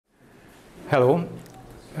Hello,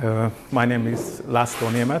 my name is László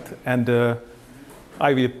Németh, and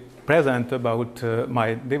I will present about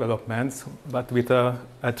my developments, but with a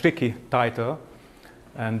tricky title.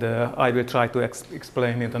 And I will try to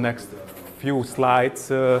explain in the next few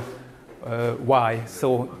slides why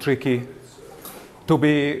so tricky. To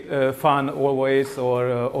be fun always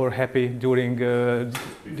or happy during the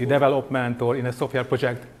development or in a software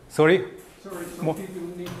project. Sorry? Sorry, some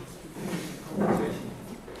people need conversation.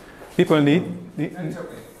 People need? That's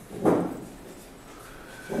okay.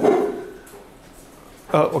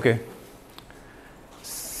 Okay.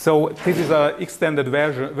 So this is an extended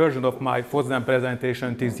version of my FOSDEM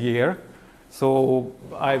presentation this year. So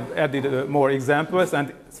I've added more examples,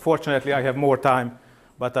 and fortunately I have more time,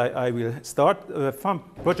 but I will start. Fun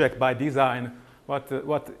project by design, what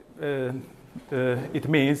it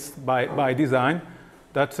means by design,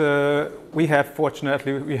 that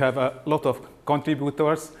fortunately we have a lot of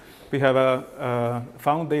contributors. We have a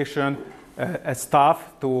foundation, a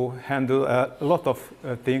staff to handle a lot of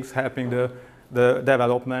things, helping the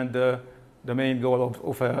development, the main goal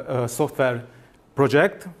of a software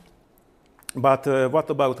project. But what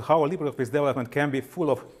about how LibreOffice development can be full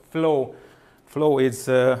of flow? Flow is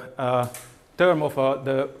a term of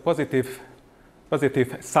the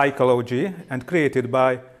positive psychology and created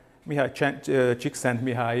by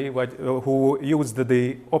Csikszentmihalyi, who used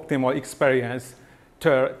the optimal experience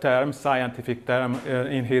scientific term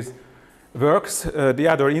in his works. The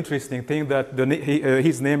other interesting thing that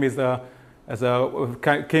his name is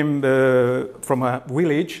came from a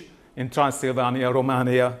village in Transylvania,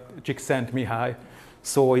 Romania, Csikszentmihalyi.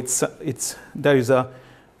 So there is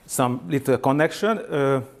some little connection.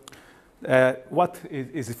 What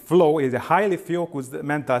is flow is a highly focused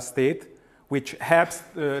mental state which helps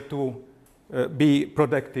to be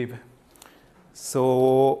productive.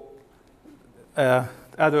 So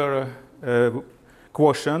other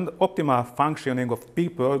quotient, optimal functioning of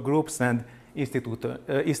people, groups, and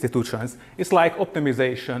institutions. It's like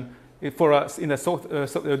optimization. For us,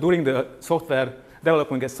 during the software,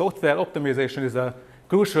 developing a software, optimization is a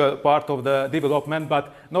crucial part of the development,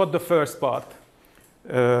 but not the first part.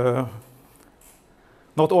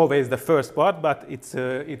 Not always the first part, but it's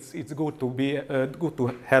good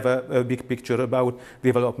to have a big picture about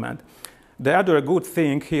development. The other good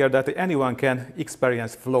thing here that anyone can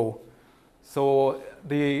experience flow. So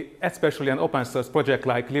especially an open source project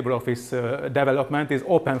like LibreOffice development is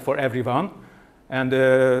open for everyone. And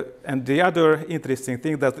the other interesting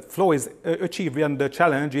thing that flow is achieved when the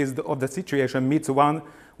challenges of the situation meets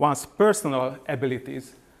one's personal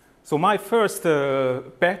abilities. So my first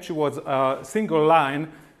patch was a single line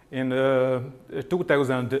in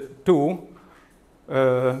 2002,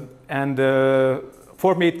 and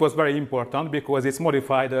for me it was very important because it's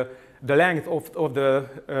modified the length of the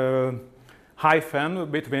hyphen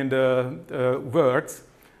between the words,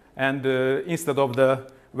 and instead of the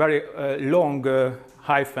very long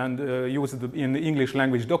hyphen used in the English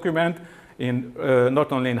language document,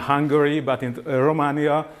 not only in Hungary but in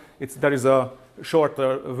Romania, there is a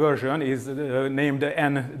shorter version is named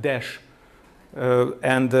N-dash.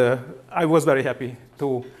 And I was very happy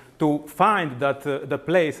to find that the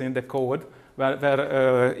place in the code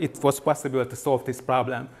where it was possible to solve this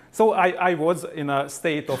problem. So I was in a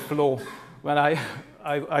state of flow when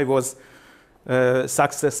I was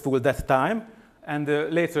successful that time, and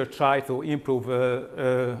later tried to improve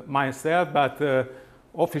myself, but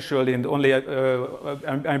officially and only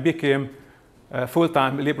I became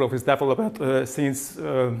full-time LibreOffice developer since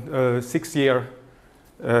 6 years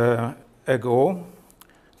ago.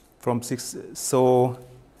 So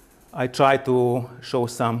I try to show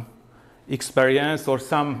some experience or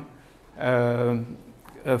some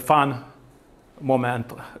fun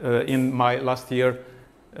moment in my last year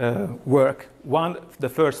work. The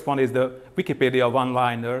first one is the Wikipedia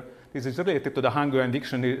one-liner. This is related to the Hungarian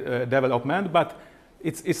dictionary development, but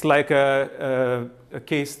it's like a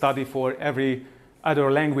case study for every other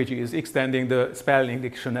languages, extending the spelling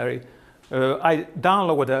dictionary. I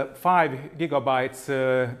downloaded 5 gigabytes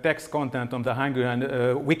text content on the Hungarian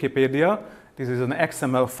Wikipedia. This is an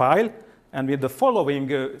XML file, and with the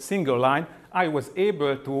following single line, I was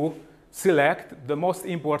able to select the most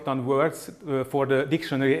important words for the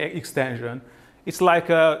dictionary extension. It's like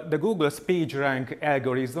the Google's PageRank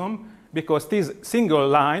algorithm, because this single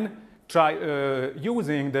line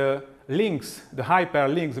using the links, the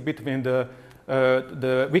hyperlinks between the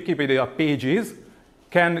Wikipedia pages,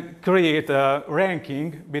 can create a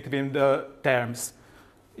ranking between the terms.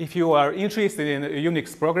 If you are interested in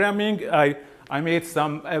Unix programming, I made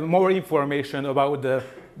some more information about the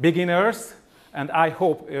beginners, and I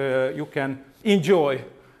hope you can enjoy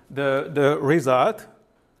the result,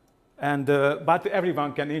 and but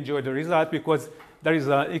everyone can enjoy the result because there is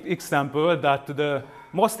an example that the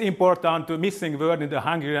most important missing word in the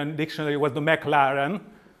Hungarian dictionary was the McLaren,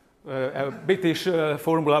 a British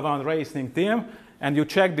Formula One racing team, and you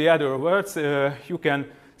check the other words, you can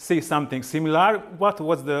see something similar. What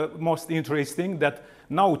was the most interesting? That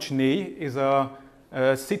Nauchny is a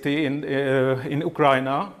city in Ukraine,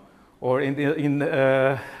 or in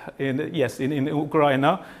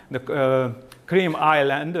Ukraine, the Krim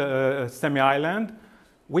Island, semi-island,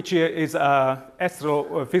 which is an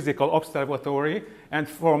astrophysical observatory, and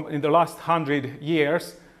in the last 100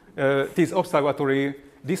 years, this observatory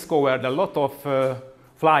discovered a lot of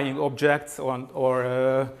flying objects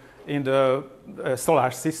or in the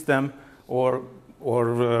solar system or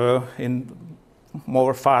in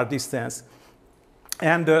more far distance.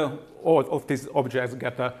 And all of these objects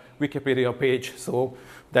get a Wikipedia page, so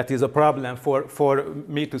that is a problem for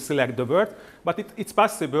me to select the word. But it's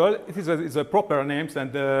possible, it's a proper names,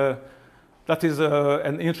 and that is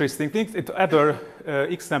an interesting thing. It's other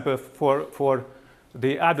example for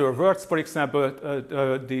the other words. For example,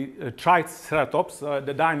 the Triceratops,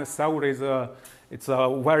 the dinosaur, it's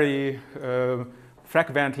a very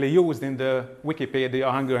frequently used in the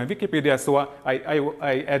Wikipedia, Hungarian Wikipedia, so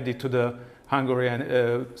I added to the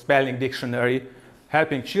Hungarian spelling dictionary,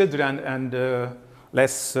 helping children and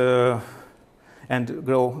less and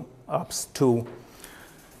grown-ups too.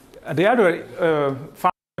 The other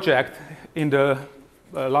project in the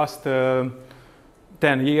last 10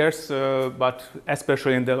 years, but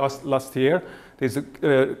especially in the last year, is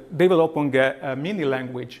developing a mini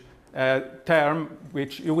language, a term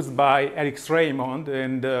which used by Eric Raymond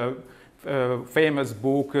in the famous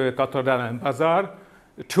book Cathedral and Bazaar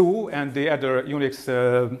 2 and the other Unix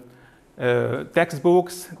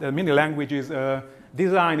textbooks. The mini language is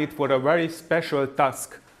designed for a very special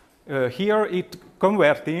task. Here it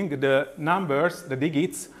converting the numbers, the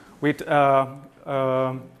digits, with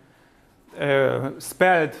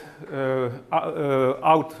spelled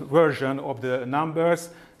out version of the numbers.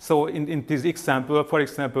 So in this example, for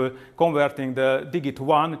example, converting the digit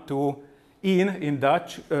 1 to in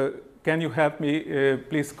Dutch. Can you help me,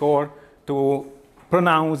 please, Cor, to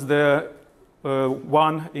pronounce the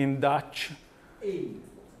 1 in Dutch?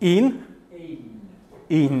 In?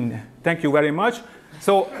 In. Thank you very much.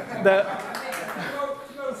 So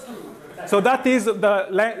that is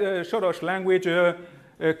the Soros language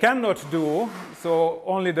cannot do. So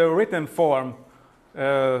only the written form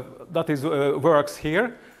that is works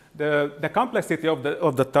here. The complexity of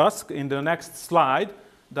the task in the next slide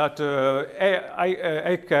that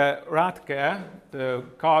Eike Radke, the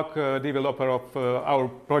calc developer of our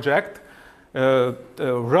project,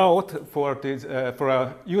 wrote for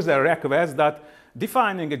a user request that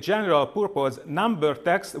defining a general purpose number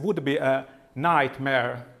text would be a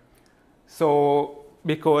nightmare. So,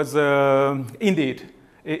 because indeed,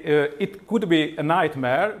 it could be a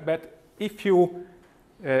nightmare, but if you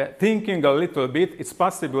thinking a little bit, it's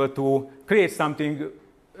possible to create something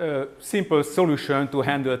simple solution to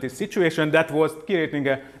handle this situation. That was creating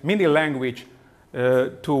a mini language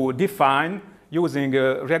to define using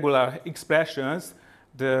regular expressions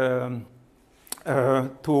to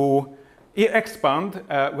expand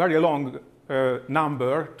a very long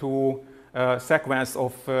number to a sequence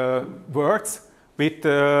of words with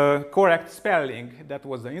correct spelling. That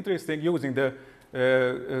was interesting, using the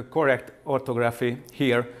correct orthography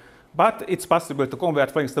here. But it's possible to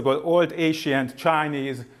convert, for example, old ancient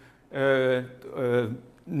Chinese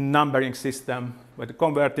numbering system, but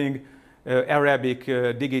converting Arabic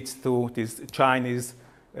digits to these Chinese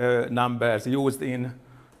numbers used in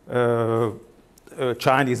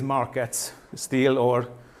Chinese markets still, or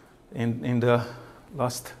in the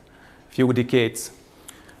last few decades.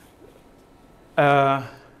 An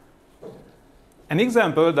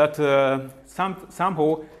example that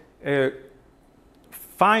somehow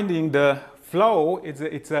finding the flow,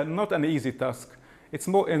 it's not an easy task. It's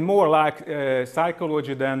more like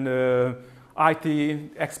psychology than IT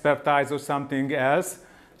expertise or something else.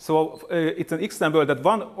 So it's an example that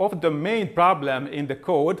one of the main problem in the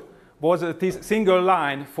code was this single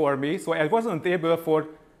line for me. So I wasn't able to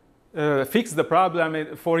fix the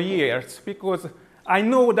problem for years, because I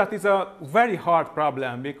know that is a very hard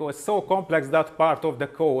problem, because so complex that part of the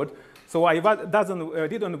code. So I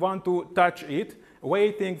didn't want to touch it,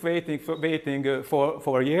 waiting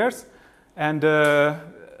for years. And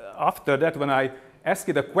after that, when I asked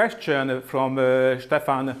a question from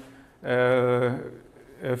Stefan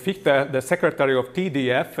Fichte, the secretary of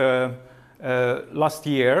TDF, last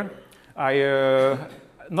year, I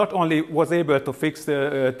not only was able to fix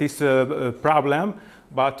this problem,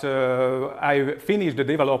 but I finished the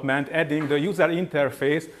development adding the user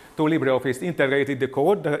interface to LibreOffice, integrated the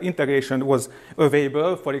code. The integration was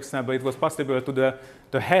available. For example, it was possible to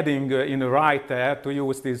the heading in the right there to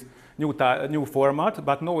use this new format,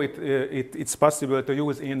 but now it's possible to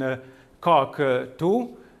use in Calc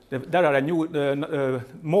 2. There are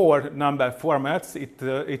more number formats.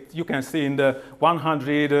 You can see in the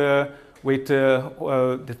 100 with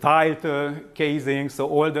the tiled casing, so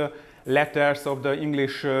all the letters of the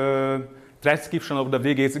English transcription of the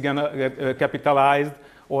wig is capitalized,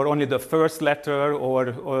 or only the first letter,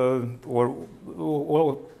 or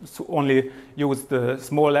only use the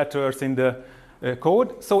small letters in the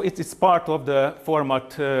code. So it's part of the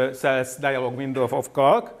format cells dialog window of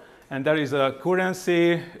Calc. And there is a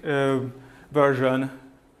currency version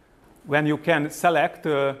when you can select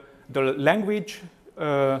the language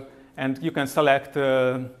and you can select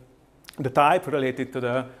the type related to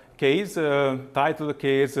the case, title of the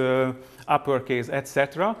case, uppercase,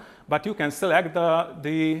 etc. But you can select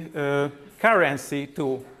the currency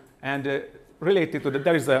too. And related to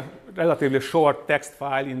there is a relatively short text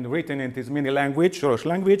file written in this mini language, Soros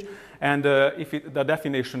language. And if the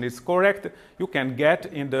definition is correct, you can get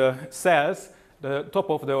in the cells, the top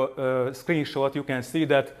of the screenshot, you can see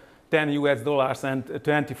that $10 and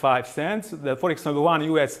 25 cents. For example,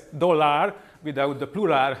 $1 without the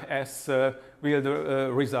plural S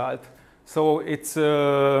will result. So it's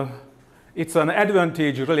an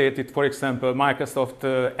advantage related, for example, Microsoft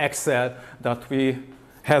Excel, that we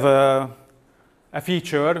have a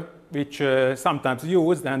feature which sometimes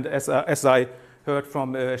used, and as I heard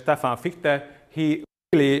from Stefan Fichte, he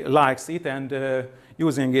really likes it and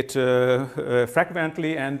using it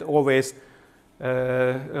frequently and always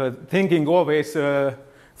thinking always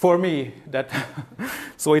for me that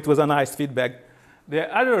so it was a nice feedback. The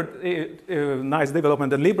other nice development,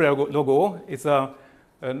 the LibreLogo, is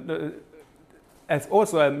it's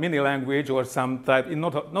also a mini language or some type,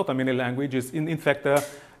 not a mini language, it's in fact a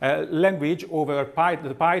language over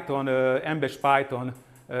the Python, Embed Python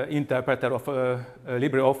interpreter of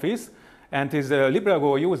LibreOffice. And is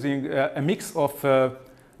LibreLogo using a mix of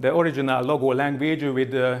the original logo language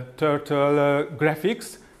with turtle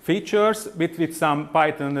graphics features with some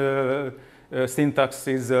Python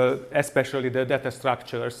syntaxes, especially the data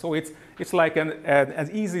structure. So it's like an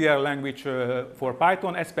easier language for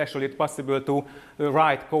Python, especially it's possible to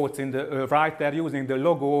write codes in the writer using the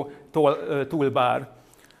logo toolbar.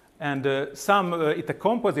 And it's a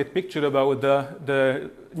composite picture about the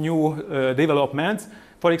new developments.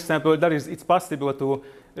 For example, it's possible to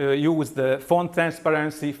use the font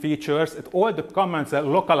transparency features. All the comments are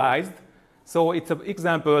localized. So it's an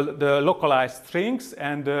example, the localized strings,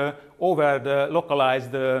 and over the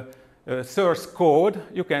localized source code,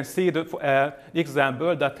 you can see the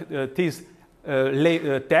example that this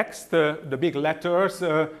text, the big letters,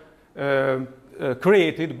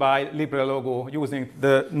 created by LibreLogo using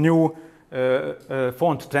the new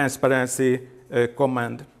font transparency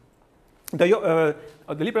command. The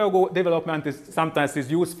LibreLogo development is sometimes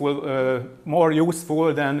useful, more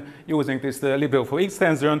useful than using this LibreOffice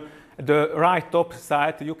extension. The right top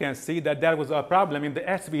side, you can see that there was a problem in the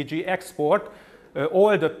SVG export.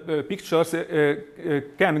 All the pictures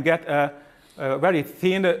can get a very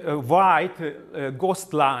thin white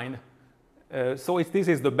ghost line. So this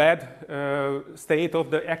is the bad state of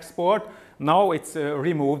the export. Now it's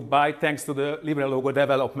removed thanks to the LibreLogo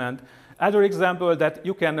development. Other example that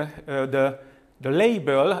you can, the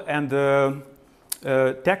label and the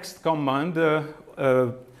text command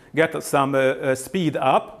get some speed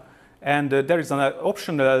up. And there is an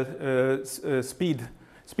optional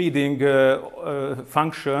speeding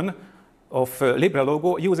function of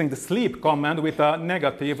LibreLogo using the sleep command with a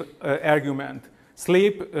negative argument.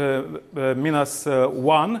 Sleep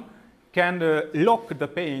 -1 can lock the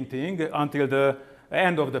painting until the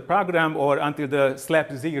end of the program or until the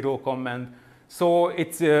slap 0 command. So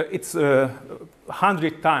it's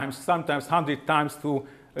 100 times, sometimes 100 times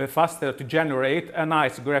faster to generate a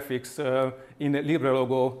nice graphics in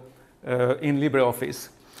LibreLogo in LibreOffice.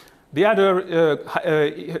 The other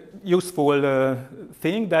useful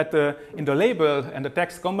thing that in the label and the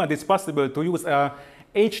text command, it's possible to use a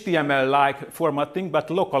HTML-like formatting, but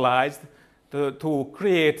localized to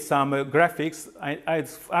create some graphics.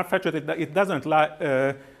 Unfortunately, it doesn't like,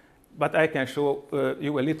 but I can show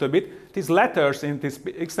you a little bit. These letters in these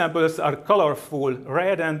examples are colorful,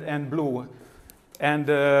 red and blue. And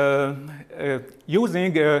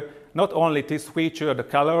using not only this feature, the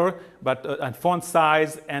color, but and font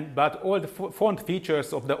size, but all the font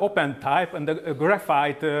features of the open type and the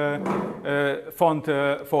graphite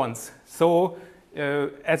fonts. So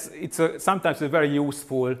it's sometimes very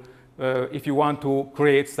useful if you want to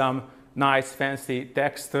create some nice fancy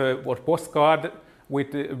text or postcard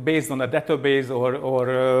based on a database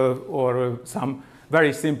or some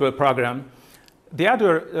very simple program. The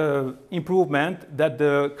other improvement that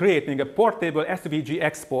creating a portable SVG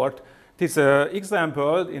export. This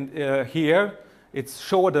example here, it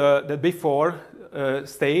showed the before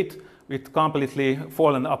state with completely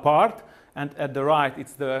fallen apart, and at the right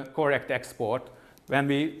it's the correct export when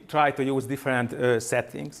we try to use different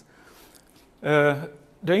settings.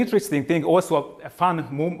 The interesting thing, also a fun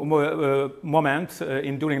moment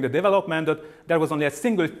during the development, that there was only a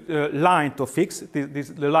single line to fix.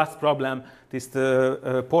 The last problem, this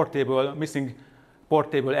missing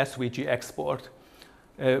portable SVG export.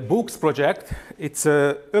 Books project, it's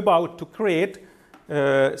about to create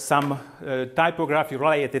some typography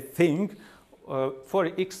related thing. For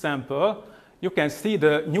example, you can see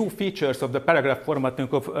the new features of the paragraph formatting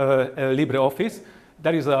of LibreOffice.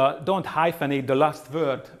 There is don't hyphenate the last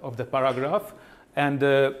word of the paragraph, and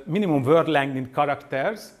minimum word length in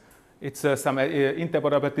characters. It's some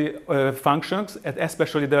interoperability functions, and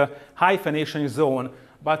especially the hyphenation zone.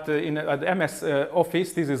 But in the MS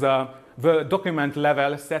Office, this is a document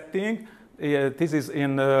level setting. This is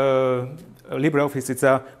in LibreOffice, it's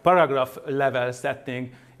a paragraph level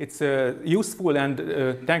setting. It's useful, and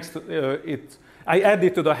thanks to it, I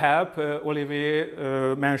added to the help.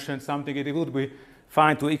 Olivier mentioned something. It would be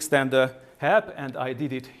fine to extend the help, and I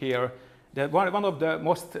did it here. One of the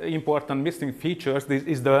most important missing features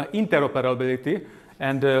is the interoperability,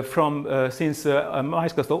 and since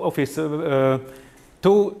Microsoft Office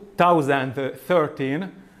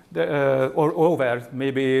 2013 or over,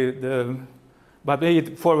 maybe but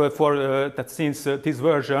that since this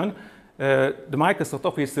version, the Microsoft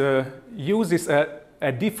Office uses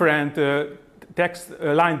a different text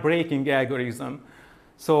line breaking algorithm.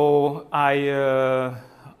 So I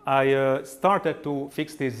started to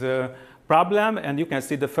fix this problem, and you can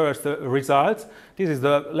see the first results. This is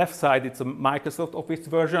the left side, it's a Microsoft Office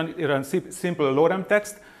version. It runs simple lorem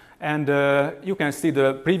text, and you can see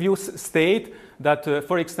the previous state that,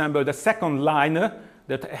 for example, the second line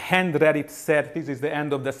that hand-read it said this is the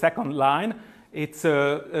end of the second line. It's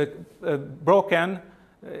broken.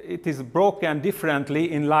 It is broken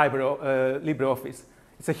differently in LibreOffice.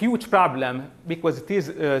 It's a huge problem because it is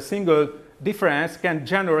a single difference can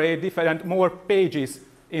generate more pages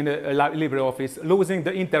in LibreOffice, losing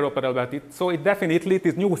the interoperability. So it definitely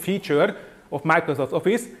is new feature of Microsoft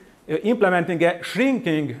Office, implementing a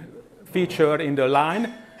shrinking feature in the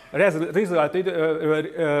line resulted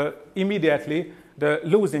immediately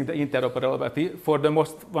losing the interoperability for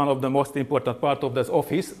one of the most important part of this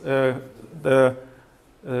Office, the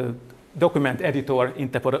document editor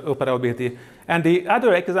interoperability. And the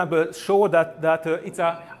other example show that it's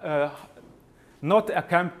not a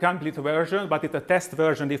complete version, but it's a test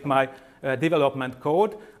version of my development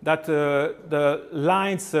code, that the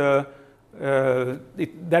lines,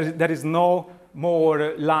 there is no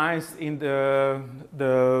more lines in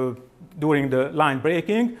during the line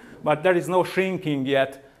breaking, but there is no shrinking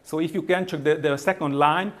yet. So if you can check the second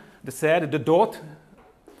line, the dot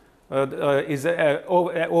is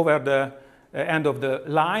over the end of the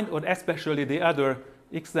line, or especially the other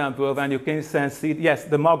example when you can see, yes,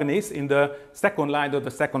 the magnes in the second line of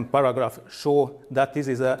the second paragraph show that this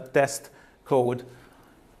is a test code.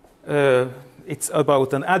 It's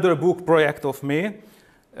about another book project of me,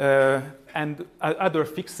 and other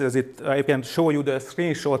fixes. I can show you the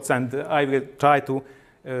screenshots, and I will try to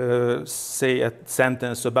say a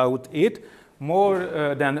sentence about it.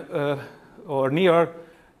 More than or near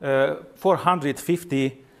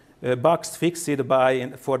 450 bugs fixed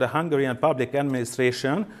for the Hungarian public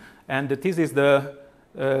administration, and this is the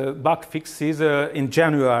bug fixes in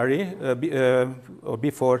January or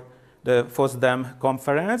before the FOSDEM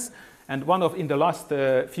conference. And in the last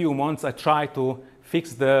few months, I tried to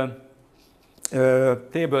fix the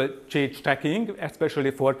table change tracking,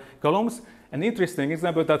 especially for columns. An interesting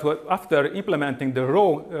example that after implementing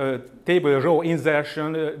the table row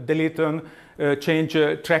insertion, deletion, change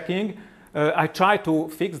tracking, I tried to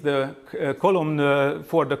fix the column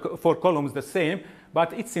for columns the same,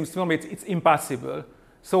 but it seems to me it's impossible.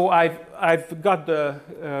 So I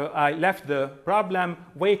left the problem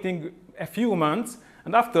waiting a few months,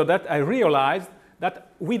 and after that I realized that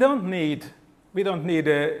we don't need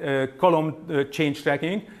a column change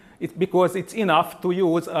tracking. Because it's enough to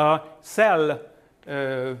use a cell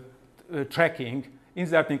tracking,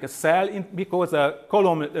 inserting a cell because a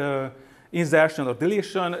column insertion or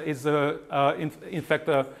deletion is in fact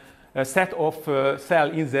a set of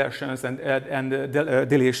cell insertions and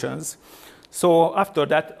deletions. So after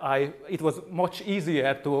that, it was much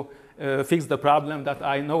easier to fix the problem that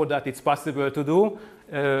I know that it's possible to do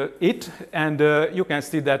it. And you can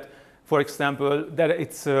see that, for example, that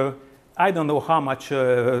it's, I don't know how much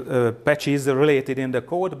patches related in the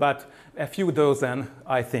code, but a few dozen,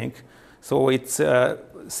 I think. So it's a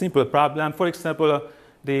simple problem. For example,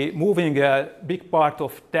 the moving a big part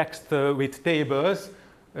of text with tables,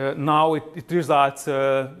 now it results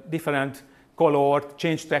different color,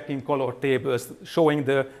 change tracking color tables, showing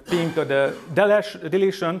the pink the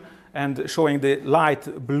deletion and showing the light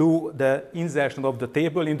blue the insertion of the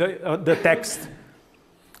table in the text.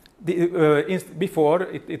 Before,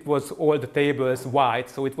 it was all the tables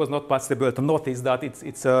white, so it was not possible to notice that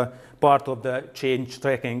it's a part of the change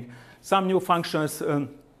tracking. Some new functions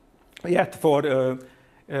yet for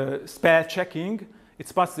spell checking.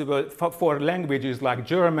 It's possible for languages like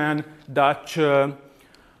German, Dutch,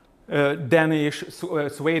 Danish,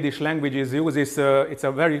 Swedish languages uses it's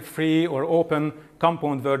a very free or open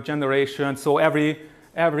compound word generation. So every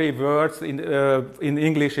word in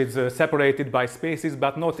English is separated by spaces,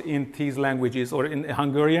 but not in these languages or in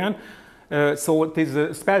Hungarian. So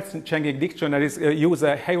these spell checking dictionaries use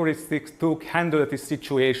a heuristic to handle this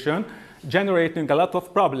situation, generating a lot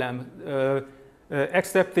of problems.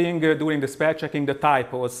 Accepting during the spell checking the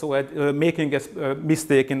typos, so making a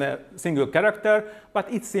mistake in a single character,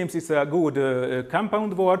 but it seems it's a good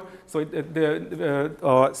compound word, so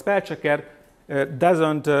the spell checker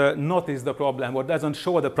doesn't notice the problem or doesn't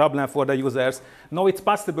show the problem for the users. Now it's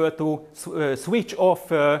possible to switch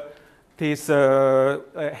off this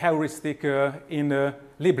heuristic in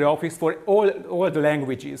LibreOffice for all the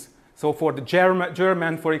languages. So for the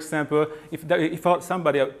German, for example, if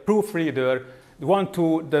somebody, a proofreader, want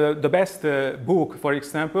to the best book, for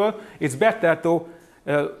example, it's better to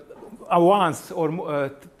once or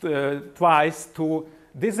twice to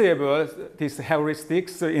disable these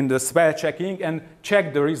heuristics in the spell checking and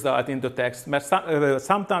check the result in the text. But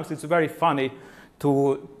sometimes it's very funny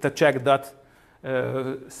to check that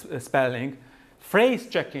spelling. Phrase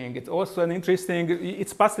checking, it's also an interesting,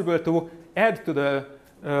 it's possible to add to the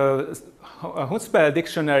spell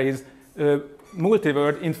dictionaries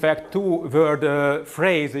multi-word, in fact, two-word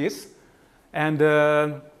phrases, and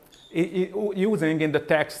using in the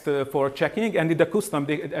text for checking, and in the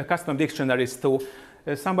custom dictionaries too.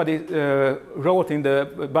 Somebody wrote in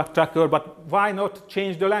the bug tracker, but why not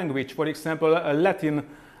change the language? For example, a Latin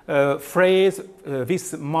phrase,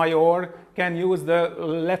 vis major, can use the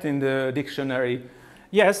Latin dictionary.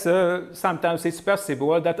 Yes, sometimes it's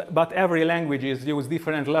possible that, but every language use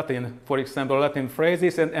different Latin, for example, Latin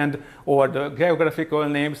phrases or the geographical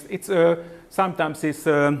names. It's sometimes it's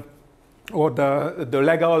or the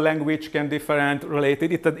legal language can different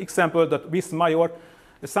related. It's an example that vis major,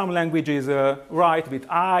 some languages write with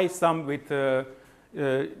I, some with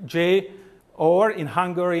J, or in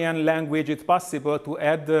Hungarian language it's possible to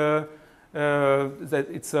add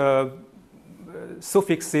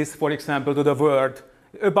suffixes, for example, to the word.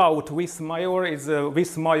 About vis major is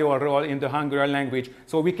vis major in the Hungarian language.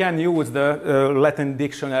 So we can use the Latin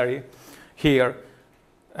dictionary here.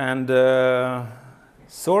 And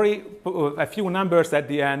sorry, a few numbers at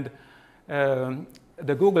the end.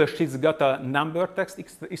 The Google Sheets got a number text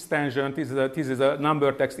extension. This is a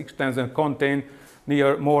number text extension contain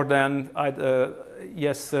near more than, there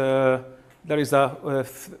is a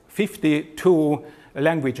 52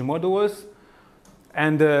 language modules,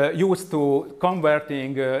 and used to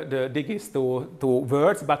converting the digits to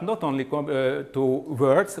words, but not only to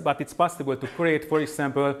words, but it's possible to create, for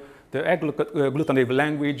example, the agglutinative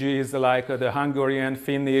languages like the Hungarian,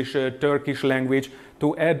 Finnish, Turkish language,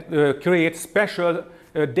 to create special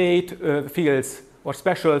date fields or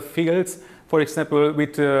special fields, for example,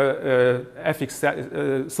 with affix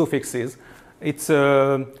suffixes. It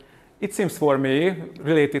seems for me,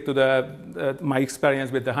 related to my experience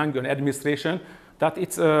with the Hungarian administration, that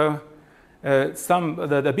it's the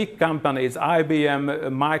big companies,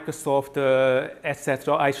 IBM, Microsoft,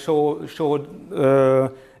 etc. I showed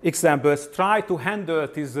examples, try to handle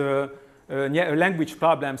these language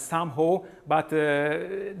problems somehow, but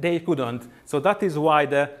they couldn't. So that is why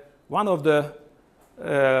one of the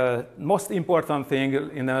most important thing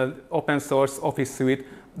in an open source Office suite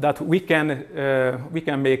that we can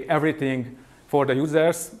make everything for the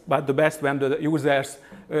users, but the best when the users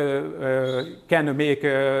can make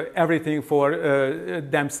everything for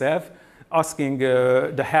themselves, asking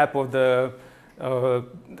the help of the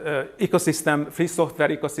ecosystem, free software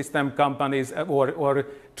ecosystem companies, or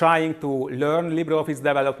trying to learn LibreOffice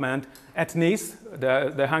development. At NIS,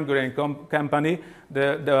 the Hungarian company,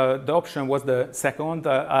 the option was the second.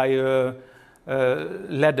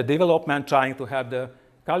 led the development, trying to help the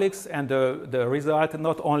colleagues, and the result,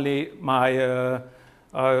 not only my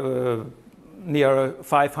near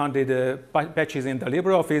 500 patches in the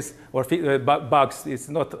LibreOffice, or bugs. It's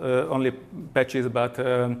not only patches, but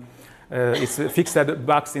it's fixed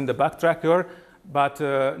bugs in the bug tracker, but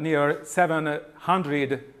near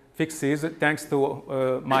 700 fixes thanks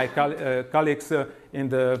to my colleagues in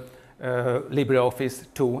the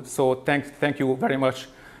LibreOffice too. So thank you very much,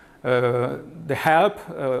 the help,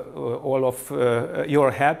 all of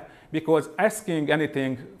your help, because asking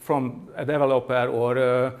anything from a developer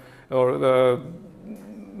or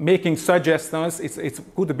making suggestions, it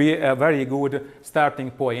could be a very good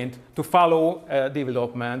starting point to follow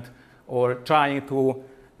development or trying to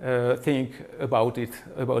think about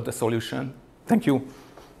the solution. Thank you.